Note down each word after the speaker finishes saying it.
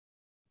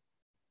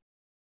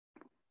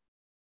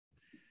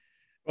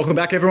Welcome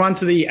back, everyone,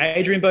 to the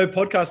Adrian Bo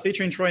podcast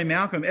featuring Troy and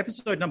Malcolm,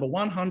 episode number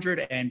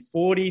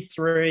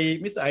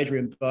 143. Mr.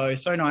 Adrian Bo,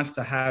 so nice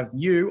to have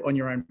you on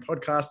your own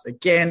podcast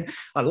again.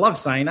 I love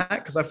saying that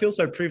because I feel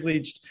so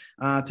privileged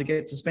to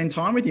get to spend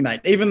time with you, mate.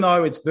 Even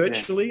though it's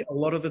virtually a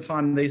lot of the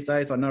time these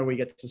days, I know we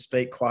get to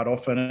speak quite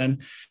often.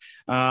 And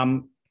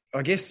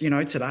I guess,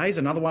 today's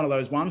another one of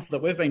those ones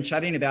that we've been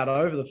chatting about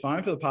over the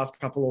phone for the past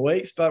couple of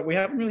weeks, but we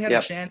haven't really had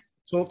a chance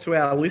to talk to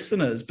our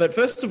listeners. But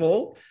first of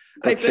all,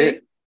 how's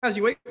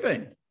your week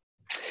been?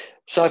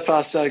 So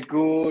far, so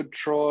good,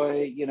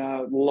 Troy.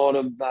 A lot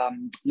of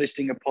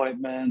listing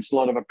appointments, a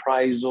lot of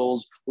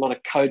appraisals, a lot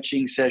of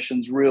coaching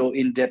sessions, real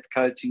in-depth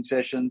coaching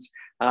sessions.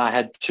 I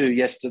had 2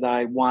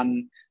 yesterday,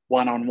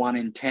 one-on-one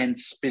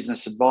intense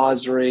business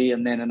advisory,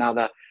 and then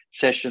another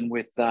session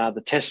with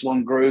the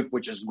Teslon group,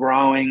 which is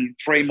growing.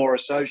 3 more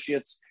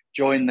associates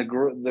joined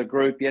the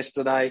group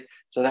yesterday.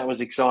 So that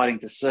was exciting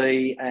to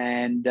see.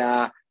 And,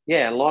 a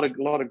lot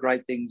of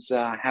great things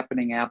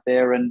happening out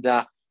there. And,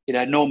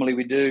 normally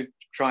we do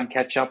try and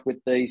catch up with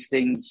these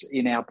things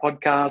in our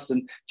podcast.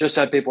 And just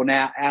so people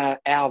now,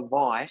 our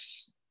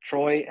vice,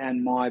 Troy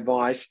and my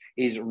vice,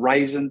 is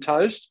raisin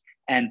toast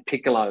and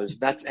piccolos.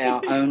 That's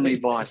our only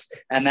vice.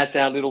 And that's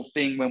our little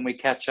thing when we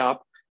catch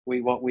up.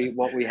 We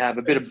have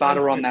a bit of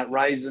butter on that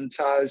raisin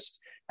toast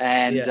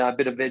and a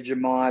bit of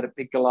Vegemite, a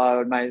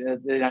piccolo.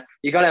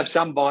 You got to have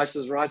some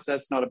vices, right? So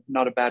that's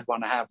not a bad one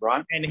to have,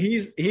 right? And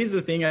here's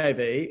the thing,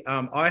 AB.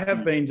 I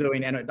have been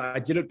doing, and I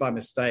did it by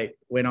mistake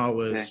when I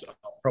was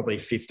probably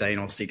 15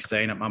 or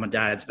 16 at mum and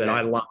dad's, but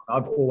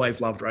I've always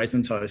loved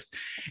raisin toast.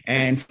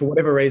 And for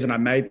whatever reason, I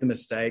made the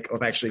mistake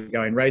of actually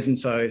going raisin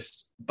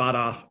toast,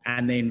 butter,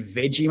 and then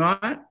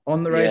Vegemite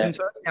on the raisin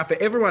toast. Now, for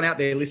everyone out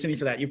there listening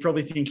to that, you're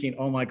probably thinking,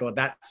 oh my God,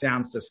 that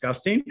sounds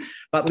disgusting.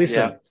 But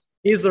listen,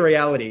 here's the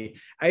reality.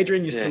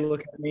 Adrian used to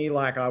look at me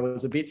like I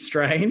was a bit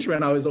strange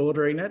when I was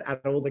ordering it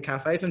at all the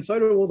cafes, and so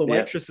do all the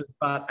waitresses.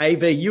 But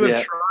AB, you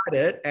have tried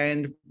it,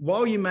 and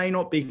while you may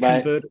not be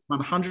converted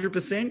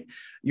 100%,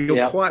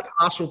 you're quite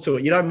partial to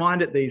it. You don't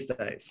mind it these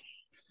days.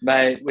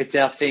 Mate, it's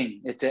our thing.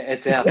 It's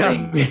our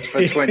thing.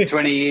 For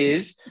 20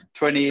 years,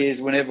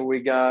 whenever we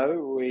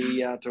go,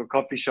 to a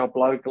coffee shop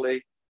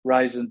locally,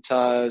 raisin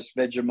toast,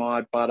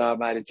 Vegemite, butter,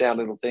 mate, it's our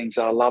little thing.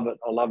 So I love it.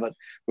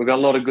 We've got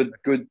a lot of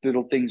good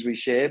little things we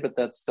share, but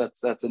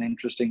that's an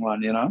interesting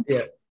one,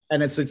 Yeah.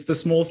 And it's the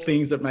small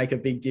things that make a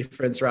big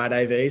difference, right,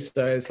 AV?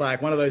 So it's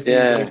like one of those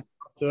things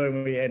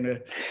doing we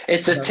end.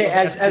 It's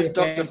as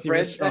Dr.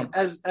 Fred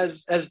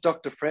as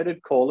Dr. Fred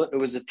would call it, it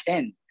was a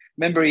 10.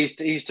 Remember he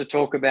used to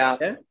talk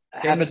about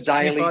have a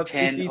daily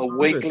 10, a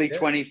weekly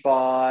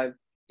 25,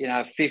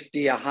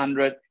 50,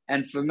 100.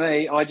 And for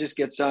me, I just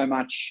get so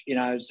much,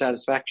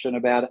 satisfaction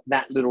about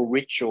that little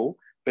ritual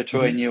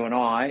between you and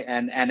I.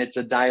 And it's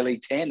a daily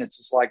 10. It's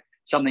just like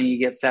something you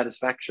get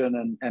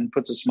satisfaction and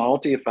puts a smile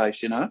to your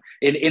face, In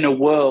a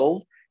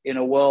world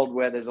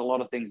where there's a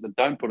lot of things that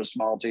don't put a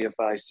smile to your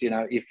face,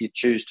 if you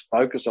choose to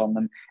focus on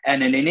them.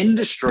 And in an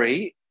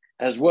industry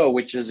as well,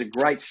 which is a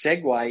great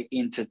segue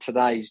into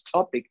today's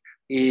topic,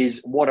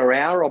 is what are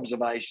our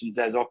observations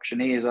as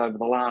auctioneers over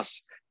the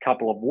last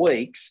couple of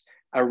weeks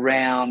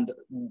around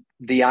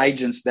the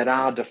agents that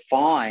are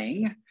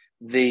defying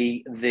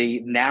the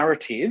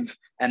narrative,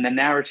 and the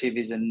narrative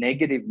is a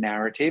negative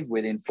narrative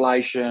with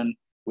inflation,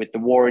 with the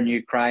war in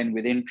Ukraine,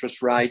 with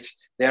interest rates.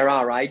 There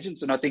are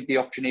agents, and I think the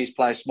auctioneers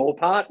play a small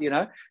part,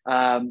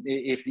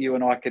 if you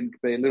and I can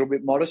be a little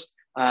bit modest,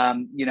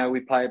 we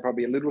play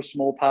probably a little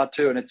small part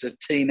too, and it's a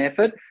team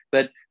effort.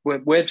 But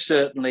we've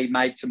certainly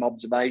made some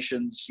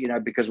observations,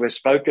 because we've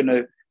spoken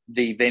to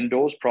the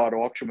vendors prior to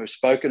auction, we've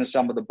spoken to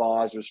some of the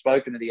buyers, we've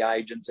spoken to the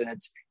agents, and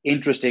it's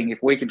interesting if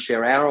we can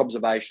share our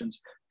observations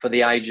for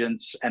the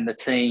agents and the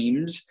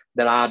teams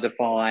that are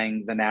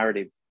defying the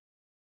narrative.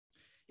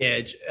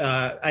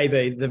 Yeah,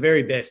 AB, the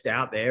very best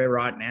out there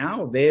right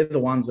now, they're the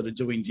ones that are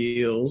doing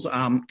deals.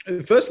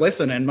 First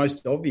lesson and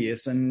most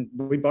obvious, and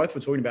we both were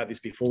talking about this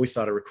before we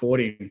started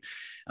recording,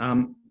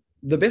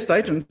 the best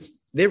agents,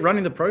 they're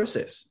running the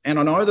process. And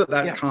I know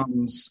that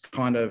comes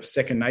kind of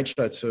second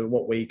nature to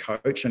what we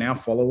coach and our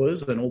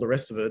followers and all the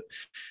rest of it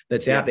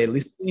that's out there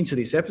listening to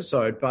this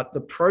episode. But the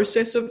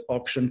process of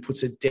auction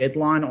puts a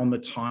deadline on the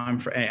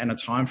time and a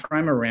time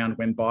frame around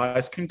when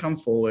buyers can come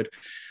forward.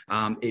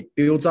 It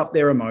builds up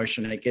their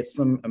emotion. It gets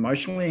them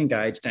emotionally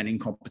engaged and in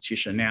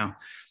competition. Now,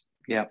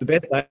 the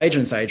best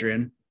agents,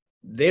 Adrian,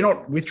 they're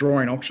not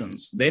withdrawing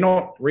auctions. They're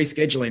not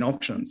rescheduling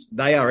auctions.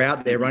 They are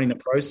out there running the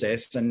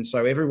process. And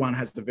so everyone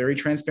has a very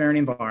transparent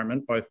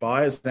environment, both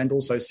buyers and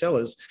also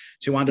sellers,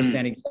 to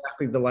understand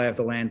exactly the lay of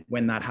the land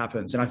when that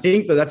happens. And I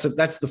think that's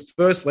the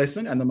first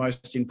lesson and the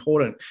most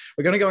important.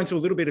 We're going to go into a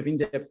little bit of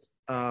in-depth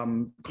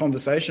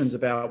conversations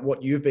about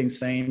what you've been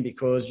seeing,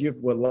 because you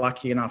were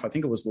lucky enough, I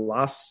think it was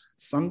last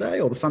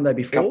Sunday or the Sunday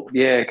before.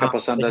 A couple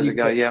of Sundays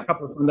ago. A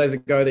couple of Sundays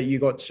ago that you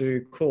got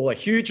to call a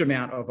huge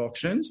amount of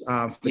auctions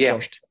for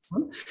Josh Teslon.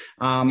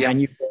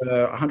 And you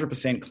got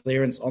 100%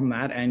 clearance on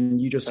that,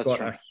 and you just got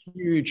a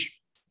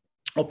huge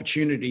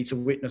opportunity to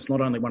witness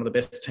not only one of the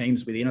best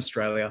teams within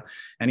Australia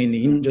and in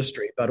the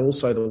industry, but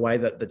also the way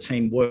that the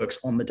team works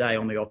on the day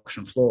on the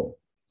auction floor.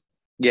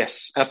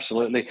 Yes,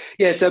 absolutely.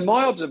 Yeah, so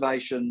my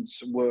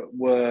observations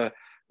were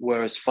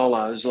as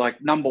follows.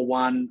 Like, number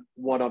one,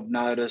 what I've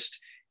noticed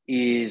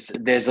is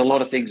there's a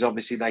lot of things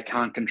obviously they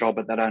can't control,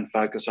 but they don't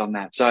focus on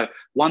that. So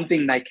one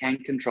thing they can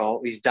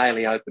control is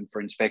daily open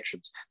for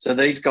inspections. So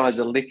these guys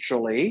are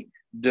literally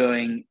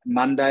doing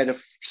Monday to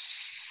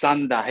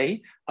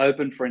Sunday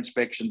open for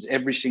inspections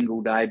every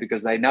single day,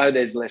 because they know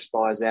there's less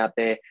buyers out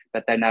there,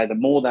 but they know the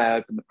more they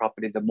open the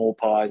property, the more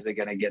buyers they're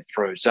going to get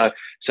through. So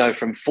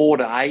from 4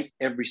 to 8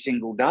 every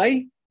single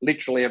day,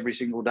 literally every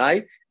single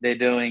day, they're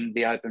doing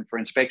the open for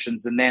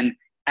inspections. And then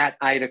at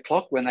 8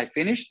 o'clock, when they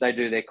finish, they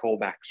do their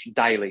callbacks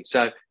daily.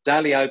 So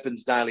daily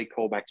opens, daily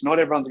callbacks. Not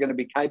everyone's going to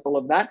be capable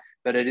of that,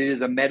 but it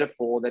is a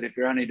metaphor that if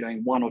you're only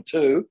doing 1 or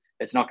 2,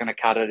 it's not going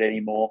to cut it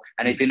anymore.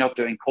 And if you're not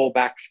doing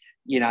callbacks,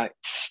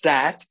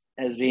 stat,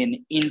 as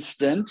in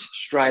instant,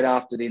 straight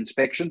after the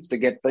inspections to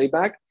get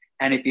feedback.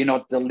 And if you're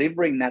not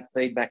delivering that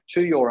feedback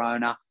to your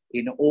owner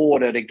in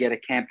order to get a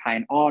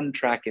campaign on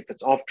track, if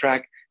it's off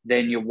track,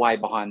 then you're way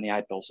behind the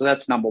 8 ball. So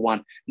that's number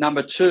one.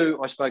 Number two,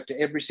 I spoke to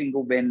every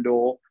single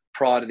vendor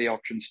prior to the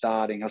auction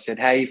starting. I said,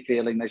 how are you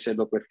feeling? They said,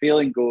 look, we're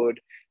feeling good.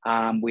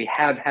 We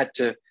have had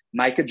to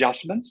make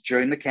adjustments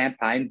during the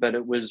campaign, but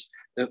it was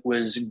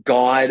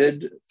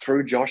guided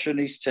through Josh and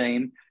his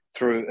team,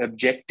 through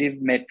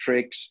objective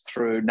metrics,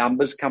 through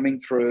numbers coming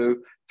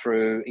through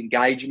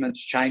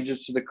engagements,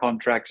 changes to the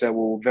contract. So we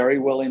were very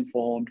well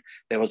informed.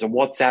 There was a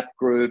WhatsApp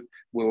group.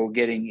 We were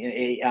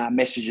getting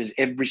messages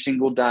every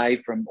single day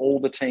from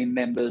all the team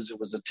members. It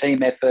was a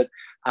team effort,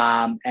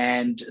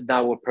 and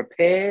they were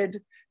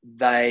prepared.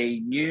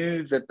 They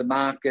knew that the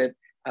market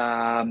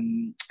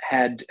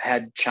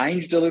had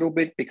changed a little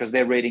bit because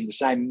they're reading the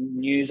same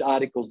news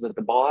articles that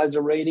the buyers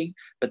are reading,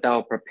 but they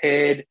were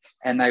prepared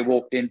and they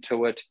walked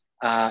into it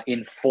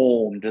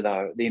informed,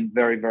 though,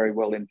 very, very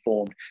well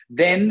informed.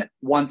 Then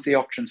once the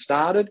auction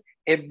started,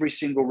 every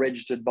single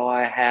registered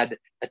buyer had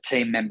a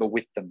team member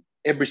with them,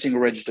 every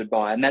single registered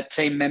buyer. And that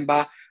team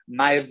member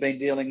may have been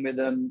dealing with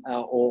them,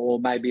 or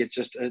maybe it's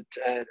just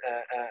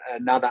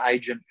another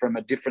agent from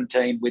a different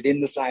team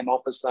within the same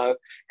office, though.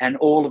 And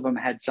all of them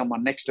had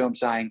someone next to them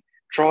saying,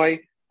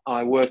 Troy,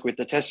 I work with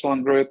the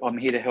Tessalon Group. I'm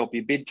here to help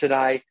you bid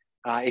today.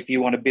 If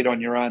you want to bid on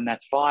your own,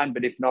 that's fine.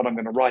 But if not, I'm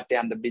going to write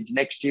down the bids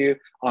next to you.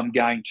 I'm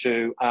going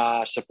to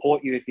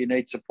support you if you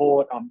need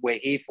support. We're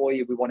here for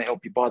you. We want to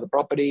help you buy the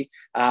property.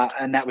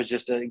 And that was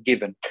just a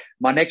given.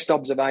 My next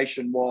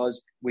observation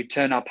was we'd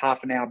turn up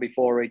half an hour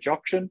before each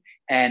auction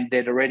and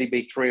there'd already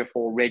be 3 or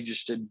 4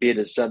 registered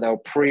bidders. So they were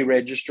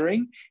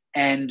pre-registering.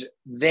 And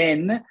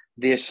then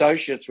the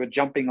associates were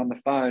jumping on the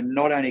phone,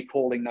 not only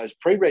calling those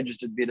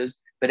pre-registered bidders,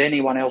 but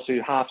anyone else who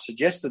half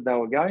suggested they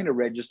were going to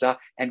register,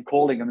 and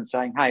calling them and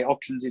saying, hey,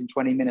 auction's in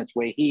 20 minutes.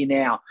 We're here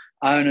now.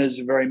 Owners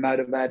are very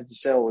motivated to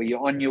sell. Or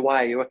you're on your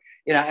way.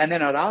 And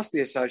then I'd ask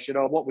the associate,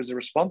 what was the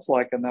response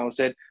like? And they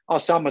said,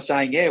 some were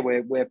saying, yeah,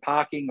 we're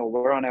parking or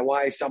we're on our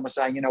way. Some were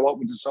saying,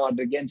 we decided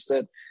against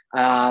it.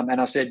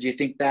 And I said, do you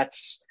think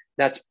that's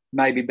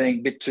maybe being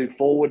a bit too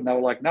forward? And they were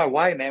like, no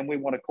way, man. We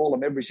want to call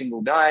them every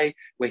single day.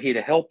 We're here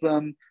to help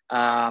them. We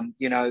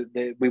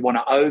want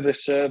to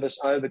over-service,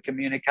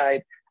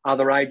 over-communicate.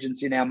 Other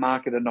agents in our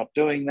market are not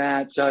doing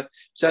that. So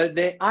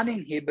they're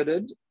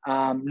uninhibited,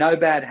 no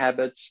bad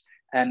habits,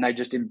 and they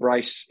just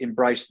embrace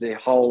the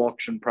whole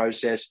auction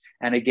process.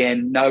 And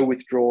again, no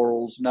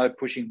withdrawals, no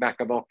pushing back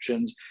of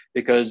auctions,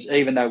 because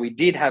even though we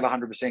did have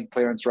 100%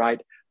 clearance rate,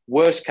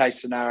 worst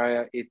case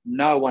scenario, if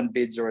no one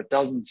bids or it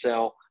doesn't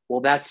sell, well,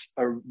 that's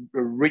a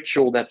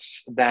ritual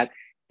that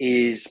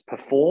is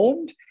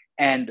performed,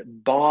 and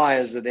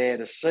buyers are there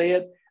to see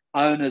it.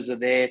 Owners are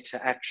there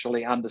to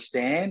actually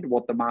understand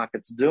what the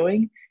market's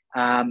doing.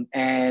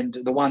 And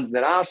the ones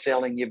that are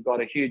selling, you've got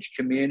a huge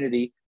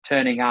community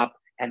turning up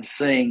and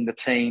seeing the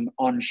team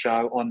on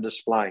show, on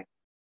display.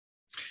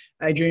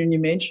 Adrian, you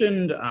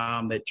mentioned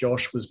that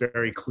Josh was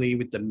very clear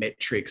with the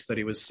metrics that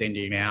he was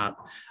sending out.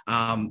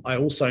 I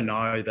also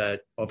know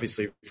that,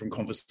 obviously, from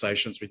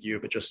conversations with you,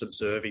 but just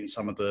observing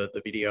some of the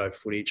video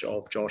footage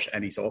of Josh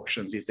and his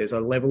auctions, is there's a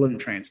level of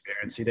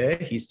transparency there.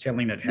 He's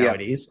telling it how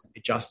it is,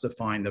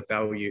 justifying the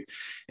value,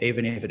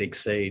 even if it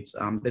exceeds.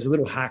 There's a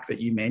little hack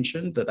that you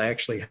mentioned, that they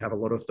actually have a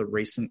lot of the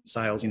recent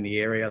sales in the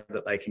area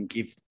that they can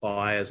give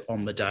buyers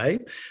on the day.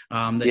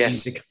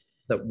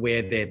 That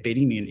where their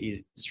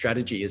bidding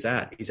strategy is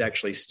at is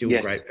actually still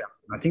great value.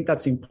 I think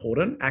that's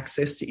important,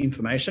 access to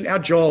information. Our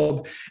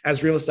job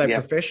as real estate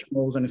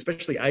professionals, and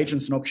especially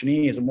agents and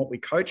auctioneers, and what we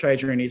coach,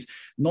 Adrian, is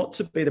not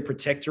to be the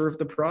protector of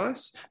the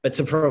price, but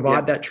to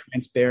provide that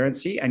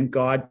transparency and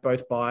guide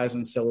both buyers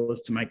and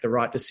sellers to make the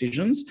right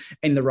decisions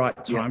in the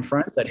right time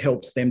frame that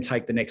helps them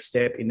take the next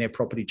step in their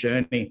property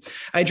journey.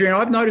 Adrian,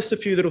 I've noticed a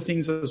few little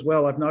things as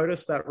well. I've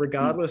noticed that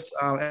regardless,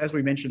 as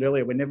we mentioned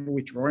earlier, we're never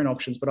withdrawing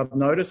auctions, but I've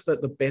noticed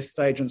that the best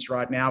agents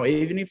right now,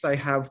 even if they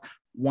have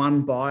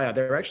one buyer,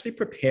 they're actually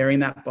preparing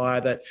that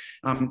buyer that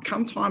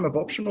come time of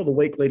auction or the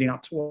week leading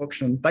up to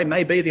auction, they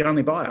may be the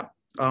only buyer.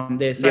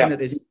 They're saying that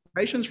there's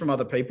indications from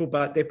other people,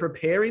 but they're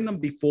preparing them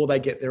before they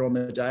get there on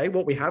the day.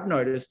 What we have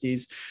noticed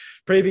is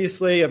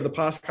previously, over the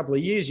past couple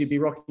of years, you'd be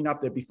rocking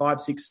up, there'd be 5,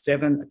 6,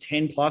 7,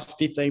 10 plus,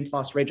 15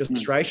 plus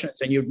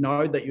registrations, and you'd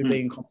know that you'd be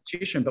in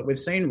competition. But we've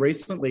seen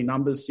recently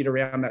numbers sit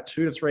around that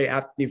 2 to 3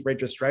 active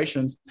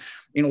registrations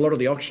in a lot of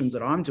the auctions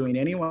that I'm doing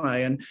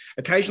anyway. And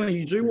occasionally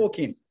you do walk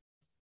in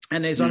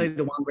and there's only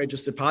the one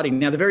registered party.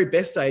 Now, the very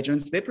best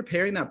agents, they're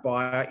preparing that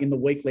buyer in the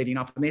week leading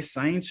up, and they're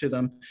saying to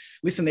them,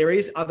 listen, there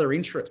is other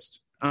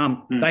interest.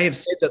 They have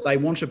said that they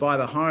want to buy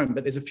the home,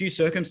 but there's a few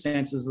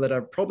circumstances that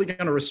are probably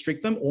going to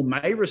restrict them or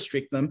may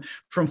restrict them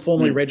from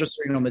formally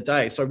registering on the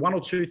day. So one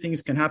or two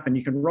things can happen.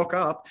 You can rock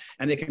up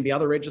and there can be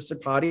other registered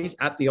parties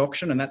at the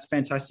auction, and that's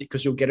fantastic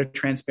because you'll get a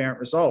transparent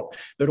result.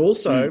 But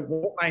also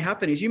what may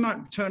happen is you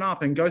might turn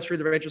up and go through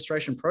the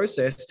registration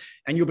process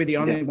and you'll be the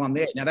only one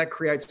there. Now that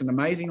creates an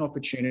amazing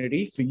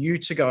opportunity for you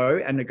to go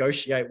and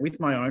negotiate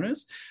with my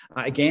owners,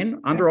 again,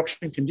 under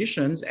auction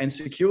conditions, and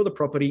secure the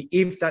property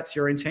if that's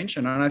your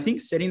intention. And I think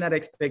setting that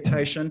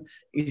expectation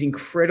is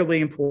incredibly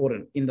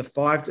important in the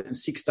 5 to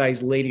 6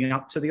 days leading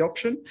up to the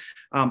auction.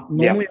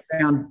 Normally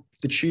around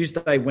the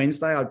Tuesday,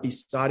 Wednesday, I'd be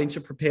starting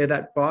to prepare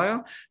that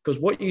buyer, because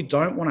what you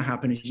don't want to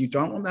happen is you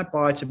don't want that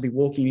buyer to be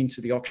walking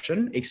into the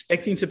auction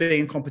expecting to be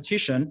in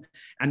competition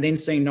and then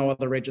seeing no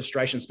other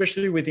registration,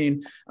 especially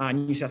within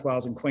New South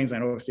Wales and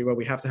Queensland, obviously, where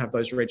we have to have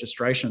those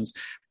registrations.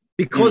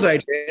 Because,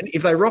 Adrian,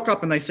 if they rock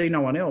up and they see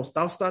no one else,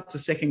 they'll start to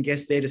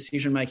second-guess their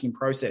decision-making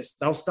process.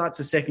 They'll start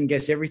to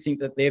second-guess everything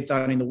that they've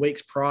done in the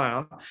weeks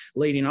prior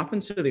leading up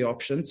into the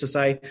auction to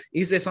say,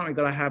 is there something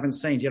that I haven't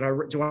seen?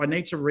 Do I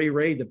need to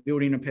reread the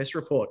building and pest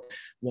report?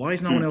 Why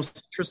is no one else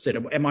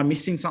interested? Am I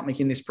missing something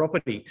in this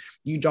property?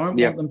 You don't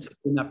want them to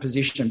be in that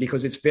position,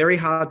 because it's very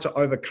hard to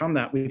overcome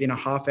that within a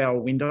half-hour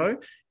window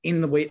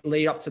in the week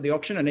lead up to the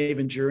auction, and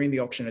even during the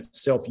auction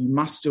itself. You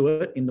must do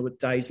it in the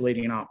days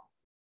leading up.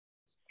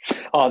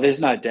 Oh,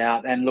 there's no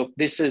doubt. And look,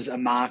 this is a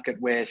market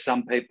where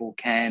some people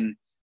can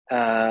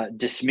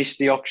dismiss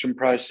the auction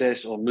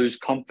process or lose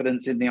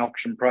confidence in the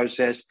auction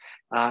process.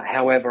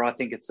 However, I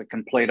think it's the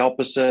complete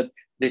opposite.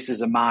 This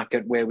is a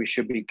market where we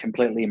should be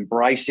completely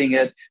embracing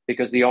it,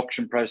 because the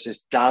auction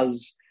process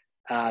does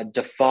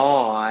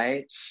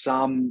defy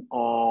some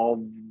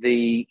of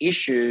the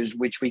issues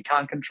which we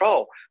can't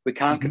control. We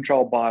can't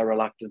control buyer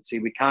reluctancy.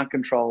 We can't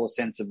control a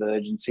sense of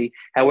urgency.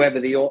 However,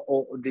 the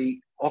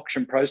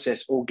auction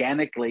process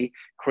organically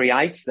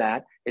creates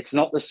that. It's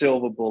not the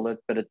silver bullet,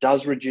 but it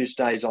does reduce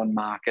days on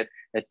market.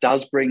 It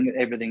does bring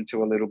everything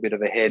to a little bit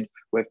of a head.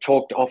 We've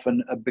talked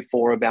often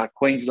before about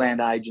Queensland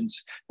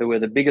agents who are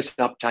the biggest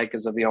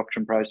uptakers of the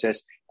auction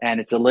process, and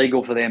it's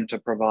illegal for them to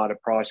provide a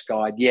price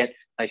guide, yet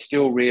they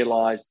still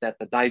realise that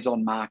the days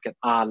on market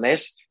are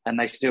less, and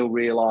they still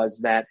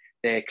realise that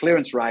their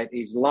clearance rate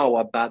is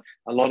lower, but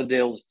a lot of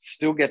deals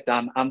still get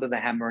done under the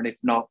hammer, and if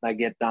not, they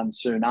get done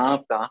soon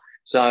after.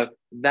 So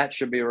that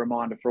should be a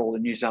reminder for all the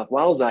New South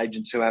Wales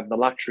agents who have the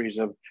luxuries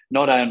of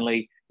not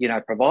only,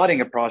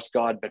 providing a price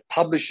guide, but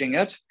publishing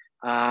it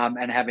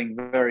and having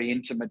very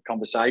intimate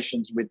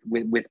conversations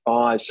with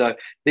buyers. So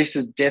this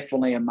is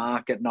definitely a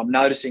market, and I'm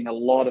noticing a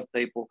lot of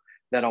people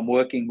that I'm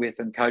working with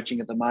and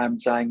coaching at the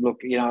moment saying,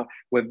 look,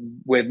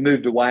 we've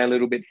moved away a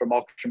little bit from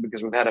auction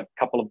because we've had a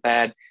couple of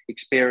bad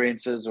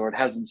experiences, or it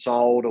hasn't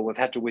sold, or we've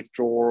had to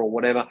withdraw or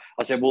whatever.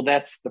 I said, well,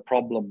 that's the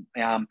problem.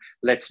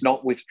 Let's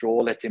not withdraw.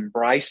 Let's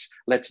embrace.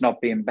 Let's not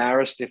be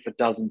embarrassed if it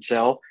doesn't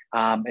sell.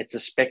 It's a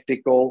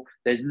spectacle.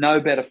 There's no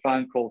better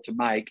phone call to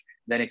make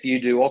than if you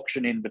do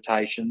auction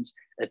invitations,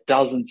 it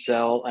doesn't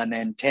sell, and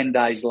then 10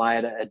 days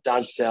later it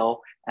does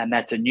sell. And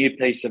that's a new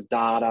piece of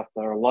data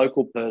for a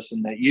local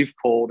person that you've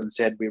called and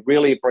said, we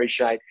really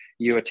appreciate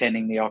you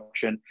attending the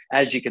auction.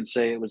 As you can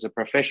see, it was a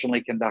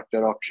professionally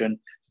conducted auction.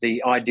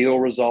 The ideal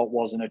result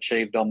wasn't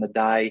achieved on the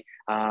day.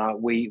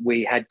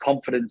 We had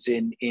confidence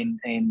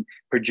in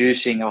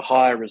producing a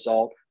higher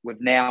result. We've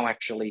now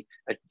actually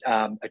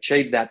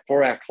achieved that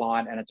for our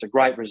client, and it's a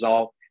great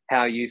result.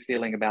 How are you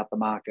feeling about the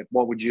market?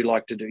 What would you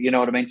like to do? You know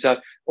what I mean?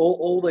 So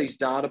all these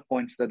data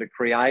points that are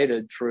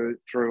created through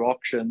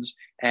auctions,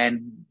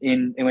 and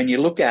when you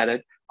look at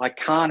it, I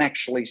can't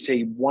actually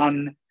see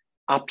one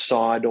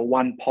upside or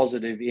one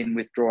positive in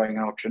withdrawing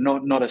an auction.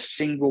 Not a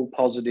single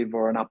positive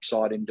or an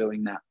upside in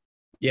doing that.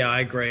 Yeah,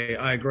 I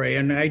agree.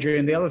 And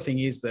Adrian, the other thing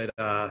is that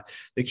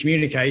the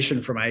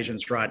communication from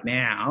agents right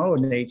now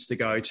needs to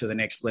go to the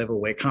next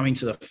level. We're coming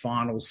to the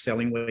final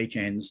selling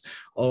weekends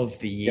of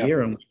the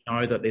year, and we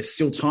know that there's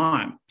still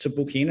time to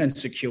book in and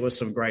secure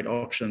some great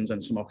auctions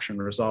and some auction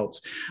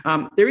results.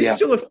 There is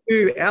still a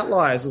few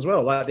outliers as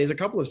well. Like there's a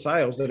couple of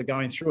sales that are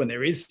going through, and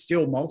there is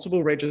still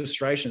multiple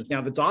registrations.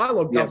 Now, the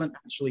dialogue doesn't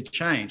actually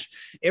change.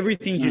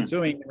 Everything you're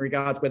doing in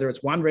regards, whether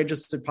it's one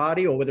registered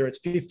party or whether it's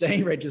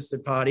 15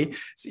 registered party,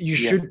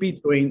 you should be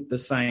doing the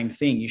same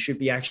thing. You should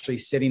be actually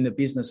setting the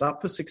business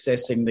up for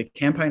success, setting the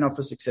campaign up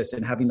for success,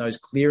 and having those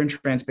clear and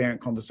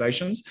transparent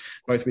conversations,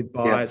 both with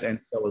buyers and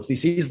sellers.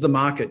 This is the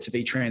market to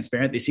be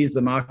transparent. This is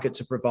the market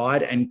to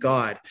provide and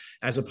guide,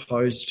 as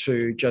opposed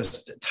to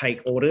just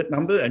take audit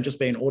number and just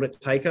be an audit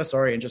taker,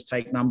 and just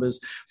take numbers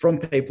from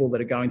people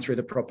that are going through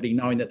the property,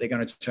 knowing that they're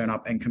going to turn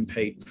up and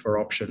compete for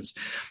auctions.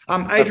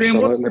 Adrian,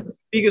 what's the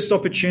biggest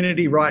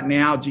opportunity right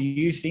now, do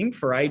you think,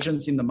 for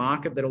agents in the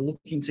market that are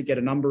looking to get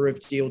a number of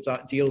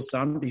deals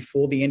done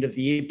before the end of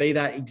the year, be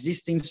that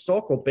existing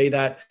stock or be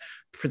that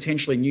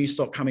potentially new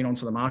stock coming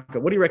onto the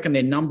market? What do you reckon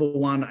their number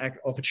one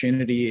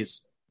opportunity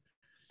is?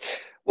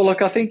 Well,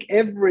 look, I think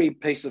every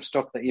piece of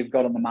stock that you've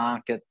got on the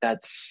market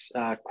that's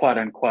quote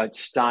unquote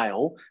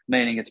stale,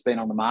 meaning it's been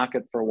on the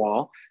market for a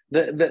while,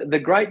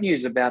 the great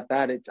news about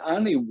that, it's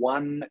only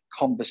one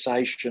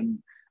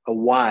conversation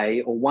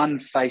away or one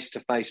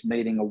face-to-face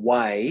meeting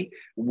away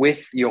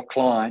with your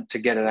client to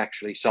get it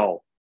actually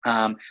sold.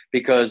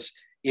 Because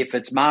if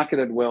it's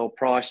marketed well,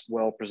 priced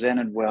well,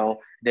 presented well,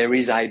 there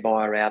is a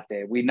buyer out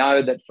there. We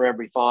know that for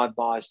every 5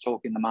 buyers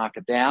talking the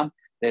market down,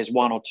 there's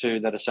 1 or 2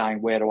 that are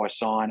saying, where do I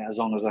sign as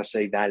long as I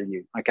see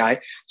value? Okay.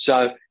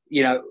 So,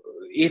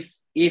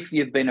 if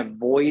you've been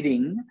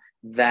avoiding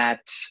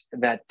that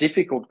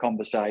difficult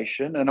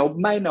conversation, and I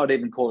may not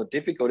even call it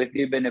difficult, if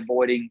you've been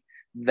avoiding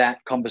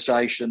that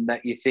conversation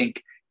that you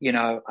think,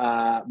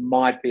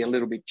 might be a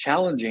little bit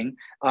challenging,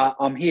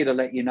 I'm here to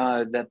let you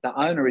know that the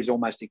owner is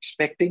almost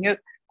expecting it.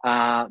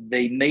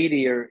 The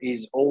media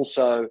is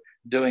also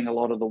doing a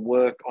lot of the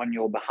work on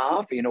your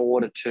behalf in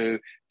order to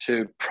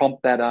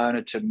prompt that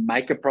owner to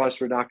make a price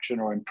reduction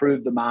or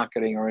improve the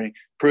marketing or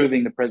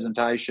improving the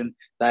presentation.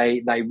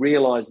 They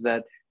realise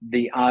that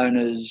the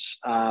owners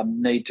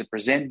need to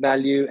present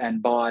value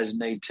and buyers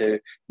need to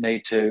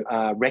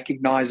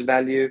recognise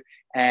value.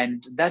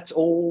 And that's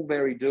all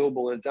very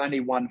doable. It's only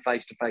one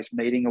face-to-face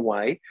meeting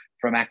away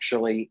from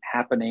actually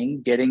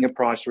happening, getting a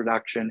price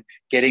reduction,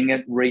 getting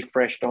it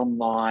refreshed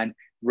online,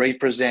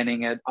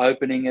 representing it,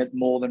 opening it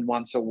more than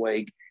once a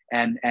week,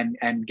 and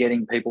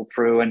getting people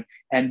through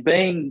and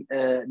being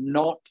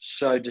not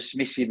so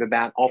dismissive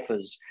about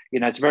offers.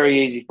 It's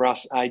very easy for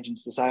us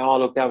agents to say, oh,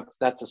 look,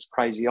 that's a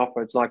crazy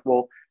offer. It's like,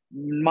 well,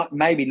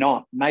 maybe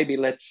not. Maybe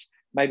let's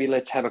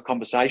have a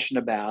conversation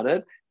about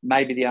it.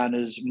 Maybe the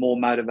owner's more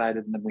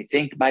motivated than we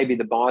think. Maybe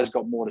the buyer's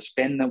got more to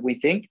spend than we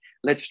think.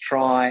 Let's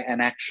try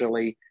and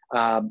actually,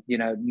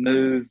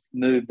 move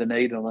the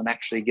needle and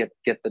actually get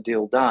the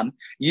deal done.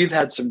 You've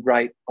had some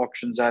great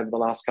auctions over the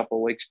last couple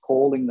of weeks,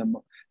 calling them.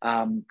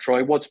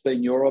 Troy, what's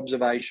been your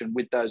observation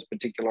with those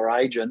particular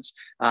agents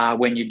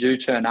when you do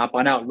turn up?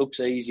 I know it looks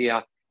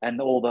easier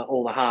and all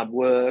the hard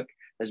work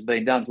has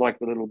been done. It's like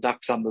the little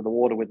ducks under the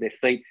water with their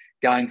feet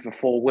going for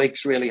 4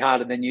 weeks really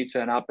hard, and then you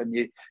turn up and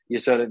you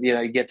sort of,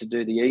 you get to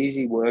do the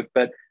easy work.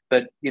 But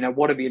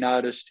what have you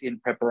noticed in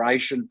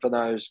preparation for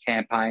those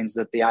campaigns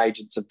that the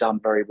agents have done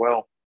very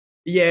well?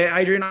 Yeah,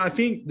 Adrian, I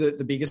think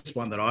the biggest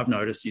one that I've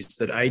noticed is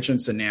that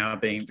agents are now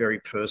being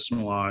very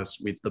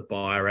personalised with the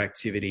buyer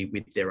activity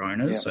with their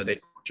owners. Yeah. So they're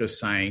just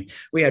saying,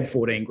 we had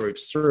 14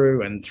 groups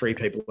through and 3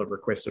 people have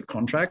requested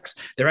contracts.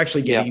 They're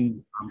actually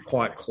getting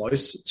quite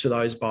close to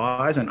those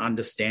buyers and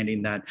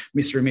understanding that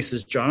Mr. and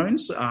Mrs.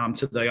 Jones,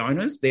 to the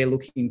owners, they're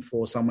looking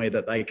for somewhere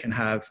that they can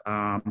have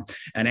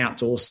an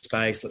outdoor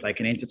space that they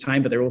can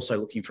entertain, but they're also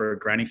looking for a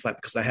granny flat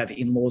because they have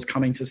in-laws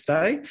coming to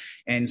stay.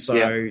 And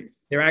so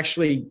they're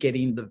actually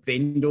getting the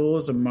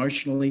vendors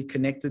emotionally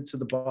connected to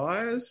the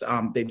buyers.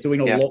 They're doing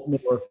a lot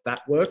more of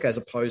that work as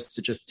opposed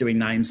to just doing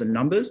names and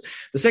numbers.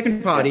 The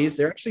second part is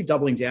they're actually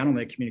doubling down on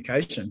their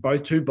communication,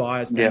 both to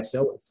buyers and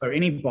sellers. So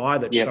any buyer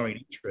that's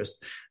showing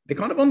interest, they're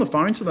kind of on the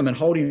phone to them and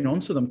holding on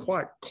to them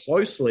quite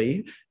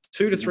closely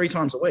 2 to 3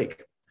 times a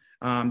week.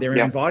 They're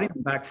inviting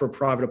them back for a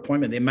private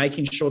appointment. They're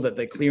making sure that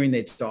they're clearing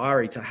their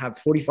diary to have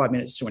 45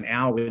 minutes to an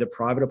hour with a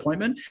private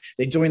appointment.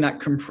 They're doing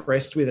that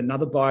compressed with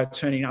another buyer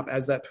turning up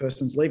as that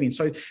person's leaving.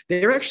 So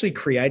they're actually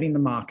creating the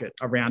market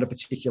around a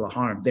particular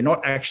home. They're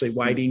not actually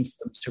waiting for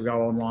them to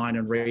go online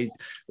and read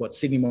what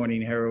Sydney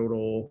Morning Herald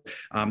or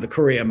the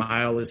Courier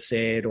Mail has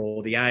said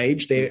or The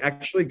Age. They're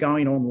actually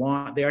going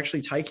online. They're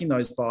actually taking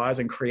those buyers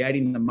and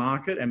creating the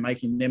market and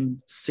making them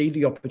see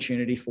the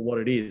opportunity for what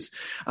it is.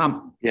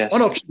 On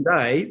auction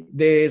day,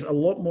 there's a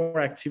lot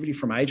more activity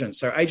from agents.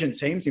 So agent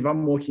teams, if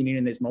I'm walking in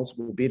and there's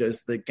multiple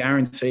bidders, the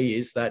guarantee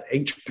is that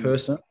each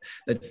person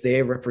that's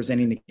there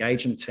representing the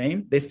agent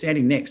team, they're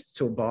standing next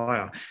to a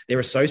buyer.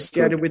 They're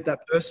associated with that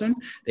person.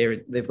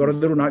 They've got a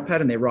little notepad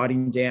and they're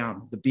writing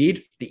down the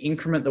bid, the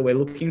increment that we're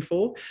looking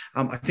for.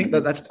 I think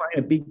that's playing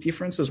a big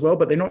difference as well,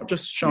 but they're not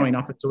just showing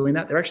up and doing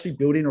that. They're actually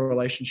building a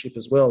relationship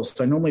as well.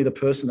 So normally the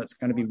person that's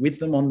going to be with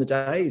them on the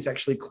day is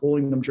actually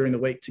calling them during the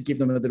week to give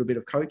them a little bit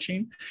of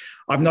coaching.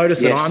 I've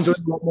noticed that I'm doing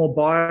a lot more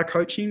buyer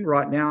coaching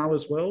right now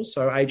as well.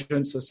 So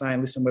agents are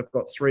saying, listen, we've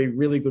got 3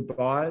 really good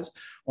buyers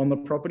on the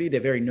property. They're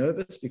very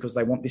nervous because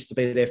they want this to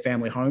be their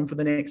family home for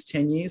the next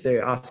 10 years.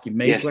 They're asking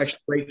me to actually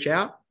reach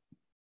out.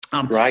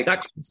 Right.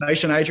 That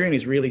conversation, Adrian,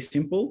 is really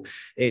simple.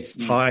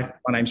 It's hi,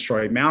 my name's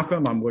Troy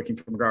Malcolm. I'm working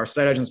for McGrath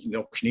Estate Agents with the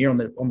auctioneer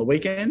on the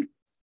weekend.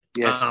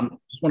 Yes.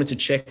 Just wanted to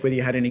check whether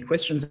you had any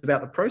questions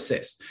about the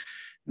process.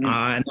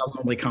 And they'll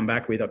normally come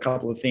back with a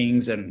couple of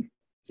things, and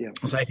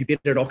I'll say, if you bid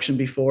at auction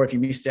before, if you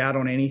missed out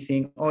on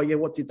anything, oh yeah,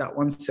 what did that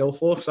one sell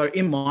for? So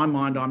in my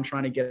mind, I'm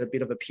trying to get a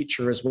bit of a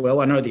picture as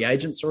well. I know the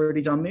agent's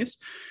already done this,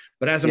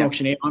 but as an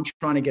auctioneer, I'm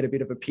trying to get a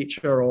bit of a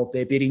picture of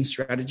their bidding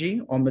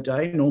strategy on the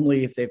day.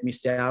 Normally, if they've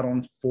missed out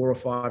on 4 or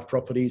 5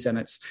 properties and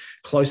it's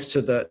close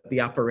to the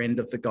upper end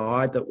of the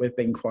guide that we've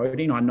been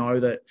quoting, I know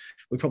that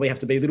we probably have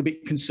to be a little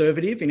bit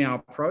conservative in our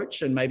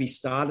approach and maybe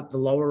start at the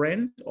lower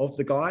end of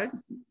the guide.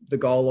 The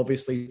goal,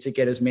 obviously, to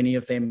get as many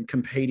of them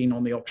competing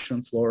on the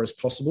auction floor as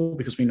possible,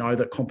 because we know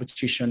that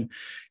competition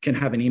can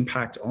have an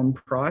impact on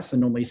price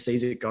and normally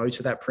sees it go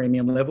to that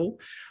premium level.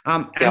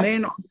 And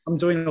then I'm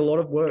doing a lot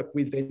of work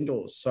with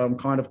vendors. So I'm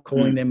kind of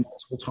calling them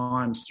multiple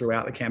times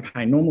throughout the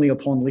campaign, normally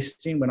upon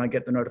listing when I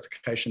get the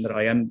notification that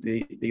I am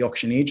the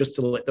auctioneer, just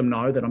to let them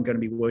know that I'm going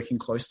to be working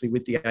closely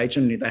with the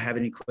agent. And if they have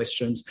any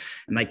questions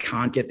and they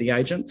can't get the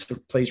agent, so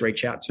please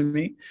reach out to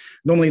me.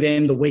 Normally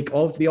then the week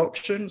of the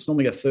auction, it's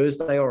normally a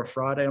Thursday or a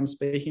Friday, I'm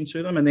speaking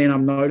to them, and then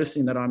I'm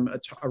noticing that I'm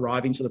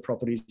arriving to the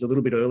properties a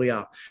little bit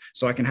earlier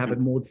so I can have a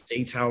more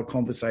detailed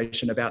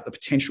conversation about the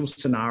potential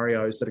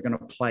scenarios that are going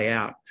to play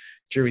out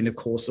during the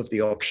course of the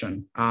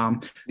auction.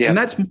 And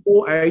that's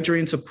more,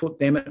 Adrian, to put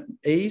them at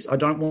ease. I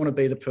don't want to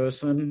be the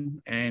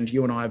person, and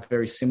you and I are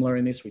very similar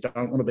in this, we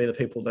don't want to be the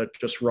people that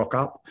just rock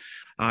up,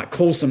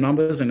 call some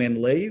numbers and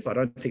then leave. I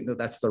don't think that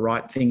that's the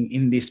right thing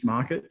in this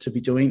market to be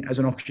doing as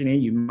an auctioneer.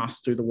 You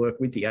must do the work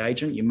with the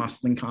agent. You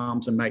must link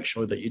arms and make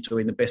sure that you're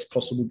doing the best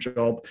possible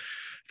job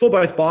for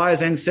both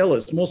buyers and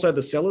sellers, more so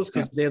the sellers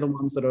because they're the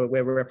ones that are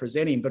where we're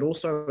representing, but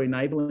also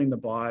enabling the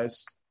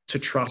buyers to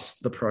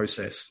trust the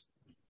process.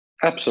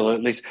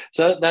 Absolutely.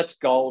 So that's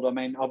gold. I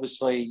mean,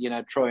 obviously,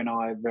 Troy and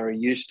I are very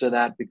used to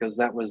that because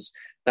that was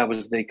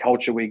the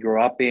culture we grew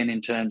up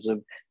in terms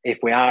of, if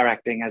we are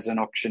acting as an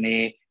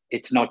auctioneer,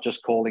 it's not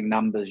just calling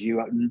numbers.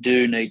 You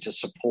do need to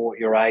support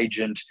your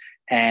agent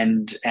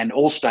and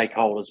all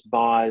stakeholders,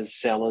 buyers,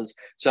 sellers.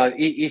 So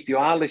if you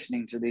are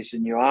listening to this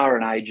and you are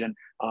an agent,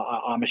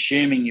 I'm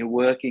assuming you're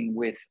working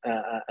with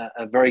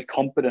a very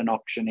competent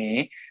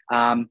auctioneer.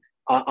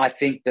 I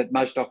think that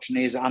most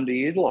auctioneers are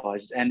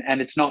underutilised,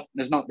 and it's not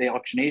the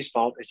auctioneer's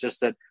fault. It's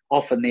just that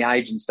often the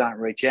agents don't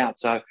reach out.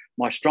 So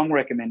my strong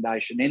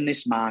recommendation in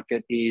this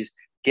market is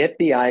get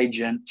the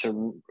agent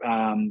to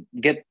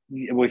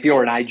if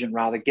you're an agent,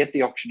 rather, get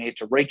the auctioneer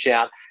to reach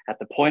out at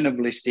the point of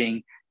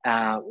listing,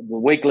 the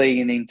week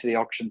leading into the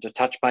auction, to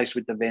touch base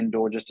with the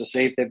vendor just to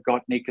see if they've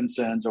got any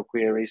concerns or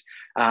queries.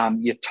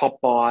 Your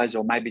top buyers,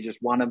 or maybe just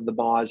one of the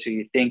buyers who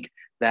you think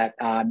that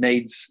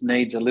needs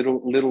a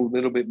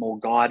little bit more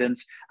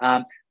guidance,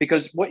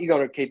 because what you got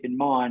to keep in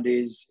mind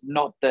is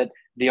not that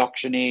the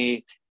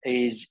auctioneer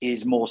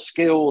is more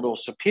skilled or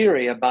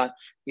superior, but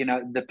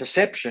the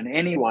perception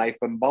anyway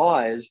from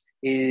buyers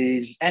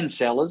and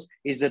sellers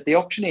is that the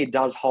auctioneer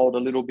does hold a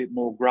little bit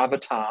more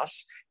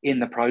gravitas in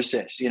the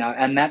process,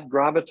 and that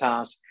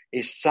gravitas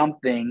is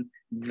something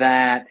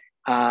that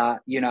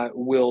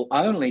will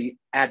only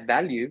add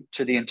value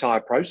to the entire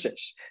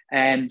process.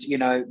 And,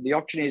 the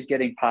auctioneers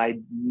getting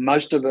paid,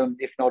 most of them,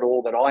 if not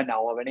all that I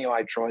know of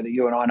anyway, Troy, that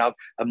you and I know,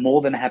 are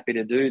more than happy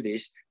to do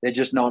this. They're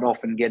just not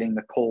often getting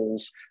the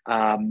calls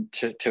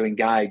to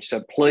engage.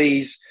 So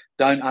please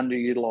don't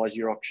underutilise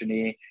your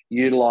auctioneer.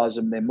 Utilise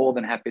them. They're more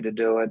than happy to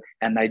do it.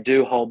 And they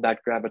do hold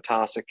that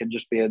gravitas. It can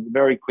just be a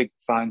very quick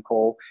phone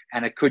call,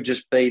 and it could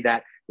just be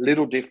that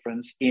little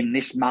difference in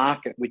this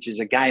market, which is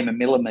a game of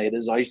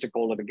millimetres. I used to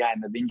call it a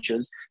game of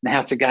inches.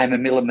 Now it's a game of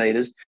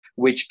millimetres,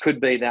 which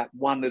could be that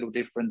one little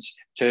difference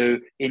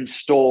to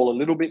install a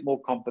little bit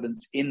more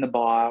confidence in the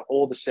buyer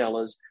or the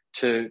sellers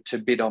to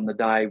bid on the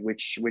day,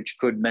 which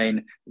could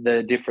mean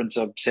the difference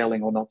of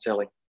selling or not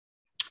selling.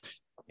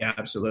 Yeah,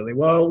 absolutely.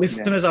 Well,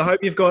 listeners, I hope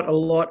you've got a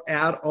lot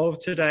out of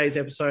today's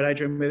episode,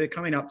 Adrian. We're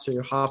coming up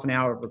to half an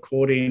hour of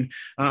recording.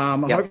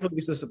 Hopefully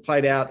this has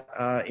played out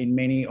in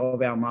many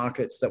of our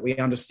markets, that we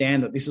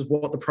understand that this is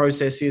what the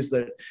process is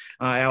that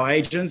our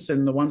agents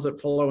and the ones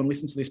that follow and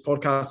listen to this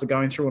podcast are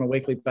going through on a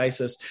weekly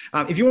basis.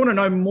 If you want to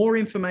know more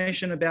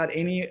information about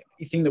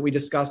anything that we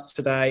discussed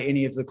today,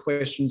 any of the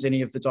questions,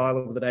 any of the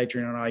dialogue that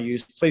Adrian and I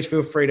used, please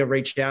feel free to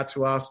reach out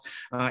to us.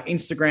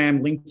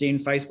 Instagram,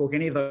 LinkedIn, Facebook,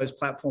 any of those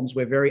platforms,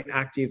 we're very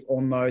active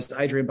on those.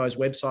 Adrian Bo's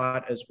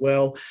website as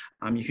well.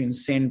 You can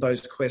send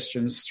those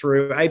questions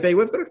through. AB,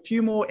 we've got a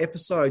few more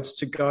episodes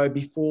to go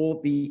before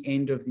the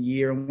end of the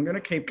year, and we're going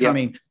to keep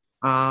coming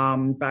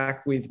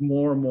back with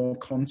more and more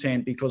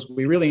content, because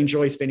we really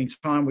enjoy spending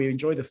time. We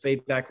enjoy the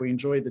feedback. We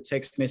enjoy the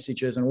text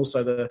messages and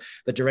also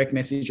the direct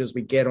messages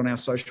we get on our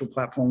social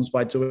platforms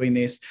by doing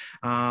this.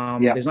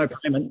 There's no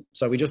payment,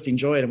 so we just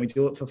enjoy it and we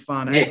do it for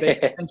fun. AB,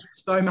 thank you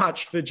so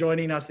much for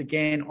joining us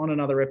again on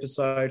another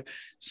episode.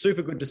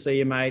 Super good to see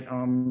you, mate.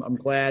 I'm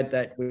glad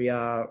that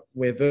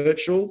we're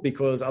virtual,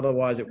 because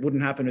otherwise it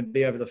wouldn't happen. It'd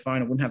be over the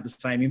phone. It wouldn't have the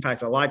same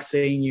impact. I like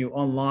seeing you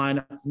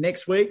online.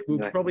 Next week we'll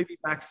probably be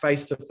back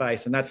face to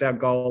face, and that's our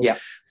goal.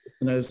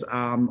 Listeners,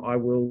 I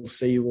will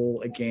see you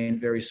all again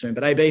very soon.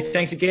 But AB,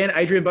 thanks again.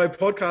 Adrian Bo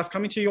podcast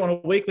coming to you on a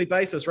weekly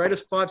basis. Rate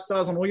us 5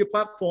 stars on all your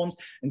platforms.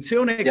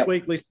 Until next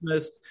week,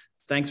 listeners,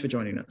 thanks for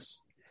joining us.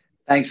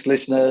 Thanks,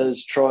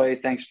 listeners. Troy,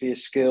 thanks for your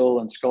skill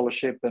and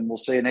scholarship, and we'll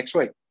see you next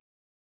week.